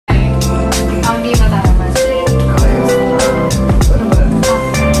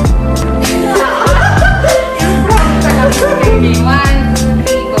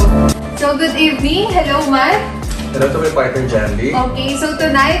Okay, so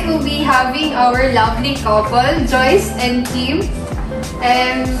tonight we'll be having our lovely couple, Joyce and Kim.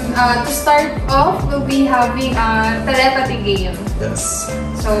 And to start off, we'll be having a telepathy game. Yes.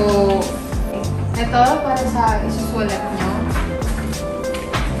 So, ito para sa isusulat nyo.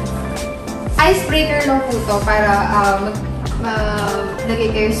 Icebreaker lang po to para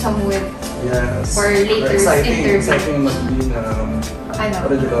maglagay kayo sa mood. Yes. For later interview. Exciting mag-be ano?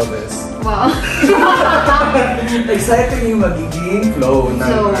 What do you call this? Wow. Exciting yung magiging flow ng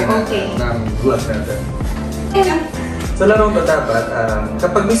vlog natin. Sa larong to dapat,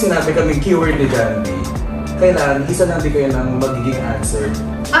 kapag may sinabi kaming keyword ni Jandy, kailangan isa lang din kayo ng magiging answer.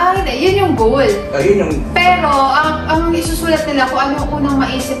 Hindi. Yun yung goal. Yun yung... Pero, ang isusulat nila kung ano yung unang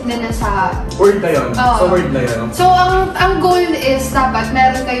maisip nila sa... Word na yun. Sa word na yun. So, ang goal is dapat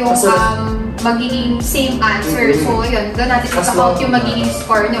meron kayong magiging same answer. So, yun. Doon natin ita-count yung magiging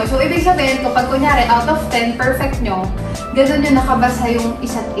score nyo. So, ibig sabihin, kapag kunyari, out of 10, perfect nyo, ganun yung nakabasa yung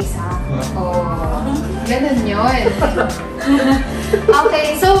isa't isa. Ganun yun.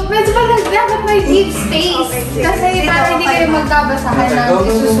 Okay, so medyo parang dapat may deep space. Kasi para hindi kayo magkabasahan ng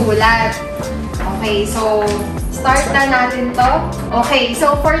isusulat. Okay, so start na natin to. Okay,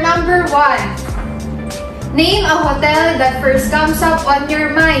 so for number 1, name a hotel that first comes up on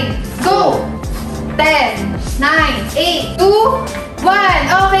your mind. Go! 10, 9, 8, 2,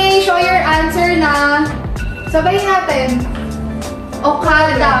 1. Okay, show your answer na. Sabayin natin.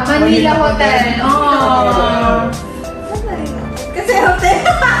 Okada, Manila Hotel. Kasi hotel.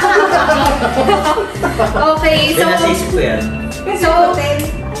 Okay, so... Pinasisip ko yan. Kasi hotel.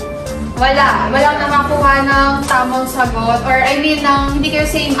 Walang nakakuha ng tamang sagot. Or I mean, hindi kayo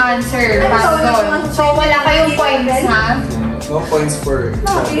same answer. So, wala kayong points, ha? No points for each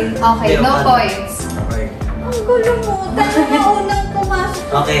other. Okay, no points. Okay. Ang gulo mo. Tayo na unang pumasok.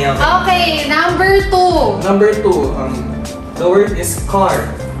 Okay. Okay, number 2. Number 2, the word is car.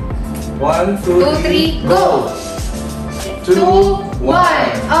 1, 2, 3, go! 2, 1.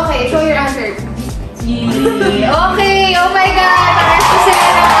 Okay, show your answer. Okay, oh my God! Pareho sila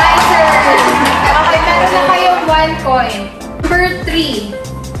ng answer. Okay, meron na kayong 1 point. Number 3.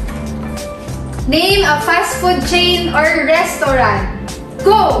 Name a fast food chain or restaurant.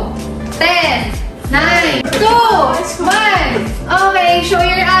 Go! 10, 9, 2, 1. Okay, show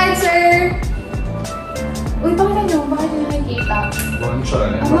your answer. Uy, bakit nyo nakikita?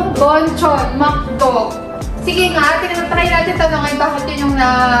 Bonchon. Bonchon, McDo. Sige nga, try natin tanongin bakit yun yung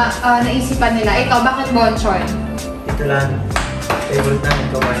naisipan nila. Ikaw, bakit Bonchon? Ito lang. Favorite namin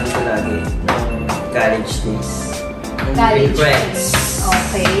kumain dito lagi. Nung college days. College friends.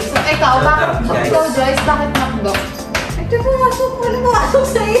 Okay. So, ikaw, ikaw, Joyce, bakit McDo? Ito pumasok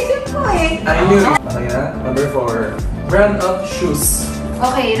sa isip ko eh. Okay na. Number 4. Brand of shoes.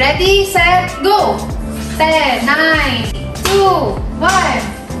 Okay, ready, set, go! 10, 9, 2, 1.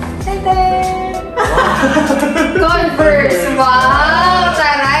 Converse. Wow!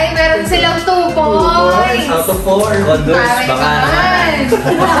 Taray, meron silang 2 points. Out of 4. Converse, baka naman.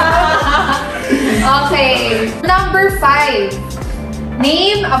 Okay. Number 5.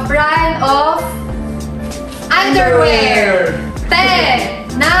 Name a brand of underwear.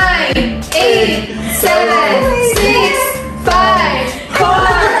 10, 9, 8, 7, 6, 5,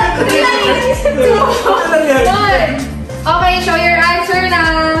 4, 3, 2, 1. Okay, show your answer na.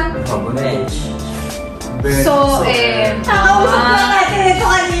 So, nakausap na natin ito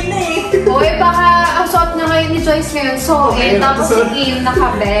kanina eh. Uy, baka ang suot niya ngayon ni Joyce ngayon, tapos si Kim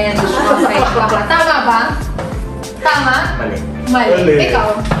naka-bench. Okay, baka. Tama ba? Tama? Mali. Ikaw?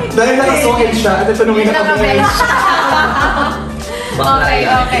 Dahil nakasuot siya, at ito nung naka-bench. Okay.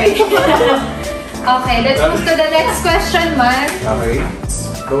 Okay, let's move to the next question, man. Okay.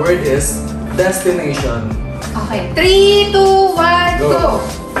 The word is destination. Okay, 3, 2, 1, go!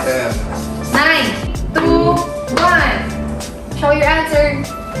 10. 9, 2, 1. Show your answer.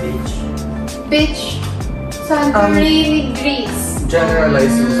 Beach. Santorini, Greece.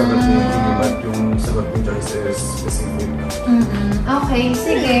 Generalize yung sagot ni Kim at yung sagot ni Joyce is specific. Okay,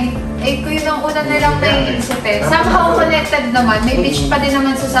 sige. Kung yun ang una na lang naiisip eh. Somehow connected naman. May beach pa din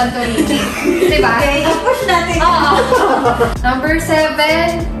naman sa Santorini. Diba? Okay, push natin. Number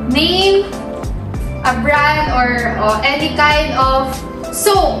 7. Name a brand or any kind of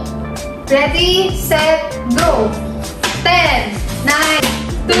soap. Ready, set, go! 10, 9,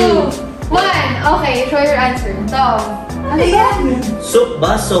 2, 1. Okay, show your answer. Tom. Ano yan? Soup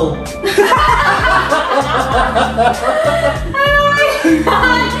ba? Soap?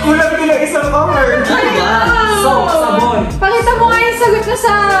 Kulang din ang isang hour. Ano ba? Soap, sabon. Pakita mo nga yung sagot mo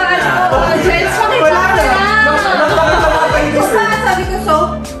sa Jens. Pakita mo na. Sabi ko soap.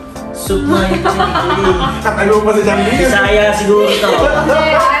 Soup nga yun. Ano pa si Jandy? Bisaya siguro to. Hindi,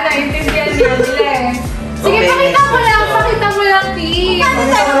 intindihan niya nila eh. Sige, Okay, pakita mo next lang, question. pakita mo lang, Pete. Ano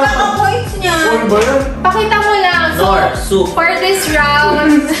tayo maka-points niya? Four ba yan? Pakita mo lang. So, Nor, soup. for this round,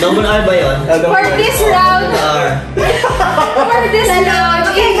 Double R ba yun? for this round, R. for this round,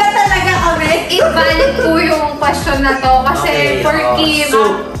 Iba talaga kami. invalid po yung question na to. Kasi Okay, for Kim,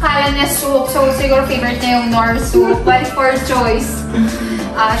 soup. akala niya soup. So, siguro favorite niya yung Nor soup. But for choice,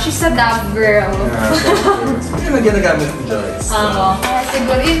 she's a dab girl. Yun ang ginagamit ni Joyce.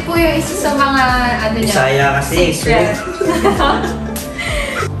 Siguro, yun po yung isa sa mga, ano niya. Bisaya kasi. secret.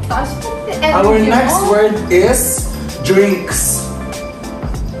 Taas po, Our energy next mo. word is drinks.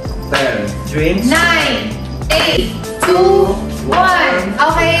 10. Drinks. 9, 8, 2, 1.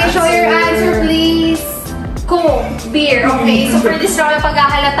 Okay, show your answer, please. Coke, beer. Okay, so for this round,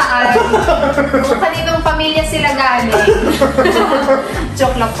 paghahalataan kung kaninong pamilya sila galing.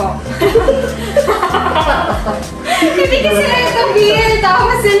 Joke lang po. Hindi kasi ito beer,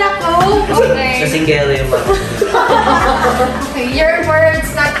 tapos sila Coke. Okay. Kasing gelo yung mga. Okay, your words,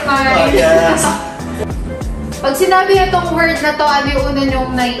 not mine. Yes. Pag sinabi na tong word na to, ano yung una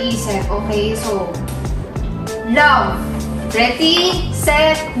nyong naiisip? Okay, so, love. Ready,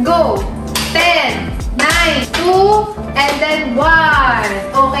 set, go. 10, 9, 2, and then 1.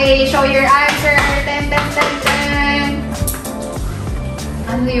 Okay, show your answer. 10, 10, 10, 10.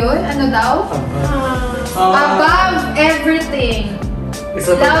 Ano yun? Ano daw? Above everything. It's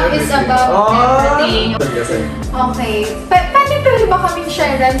about Love is everything. about everything. Yes, Okay. Pwede ba kaming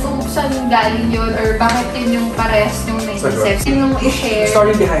sharean kung saan galing yun or bakit yun yung parehas yung naisip? Yun yung i-share.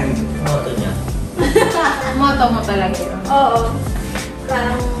 Story behind. Moto niya. Motto mo talaga yun. Oo.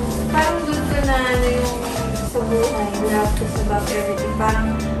 Parang dun ko na ano yung sa buhay. Love is about everything. Parang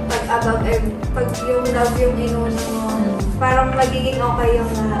pag yung love yung inuna mo, parang magiging okay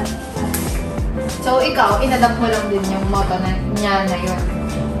yung lahat. So, ikaw, inadapt mo lang din yung motto niya na yun.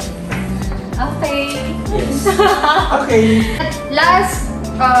 Okay. Yes. Okay. Last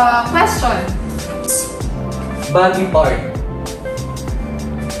question. Body part.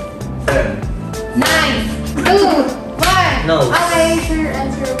 10. 9, 2, 1. Nose. Okay, sure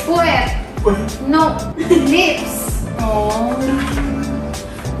answer. Puwet. No. Lips. Oh.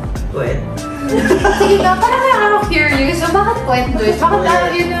 Wait. Sige nga, parang ako curious. So, bakit puwet, Joyce? Bakit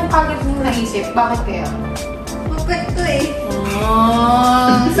yun yung kagad mong naisip? Bakit kaya? Mapet to eh.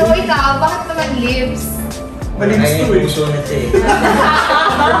 So, ikaw, bakit naman lips? Malinis Ay, to eh. puso na ito eh.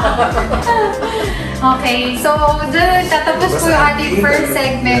 Okay, so, dyan tatapos po yung ating first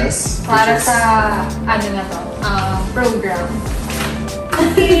segment Yes, para which is- sa, ano na to, program.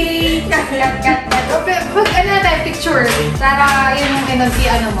 Okay, cut. Pag ano na tayo, picture, para yun yung energy,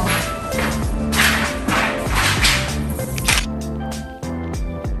 ano mo.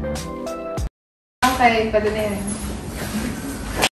 Okay, pwede na yun.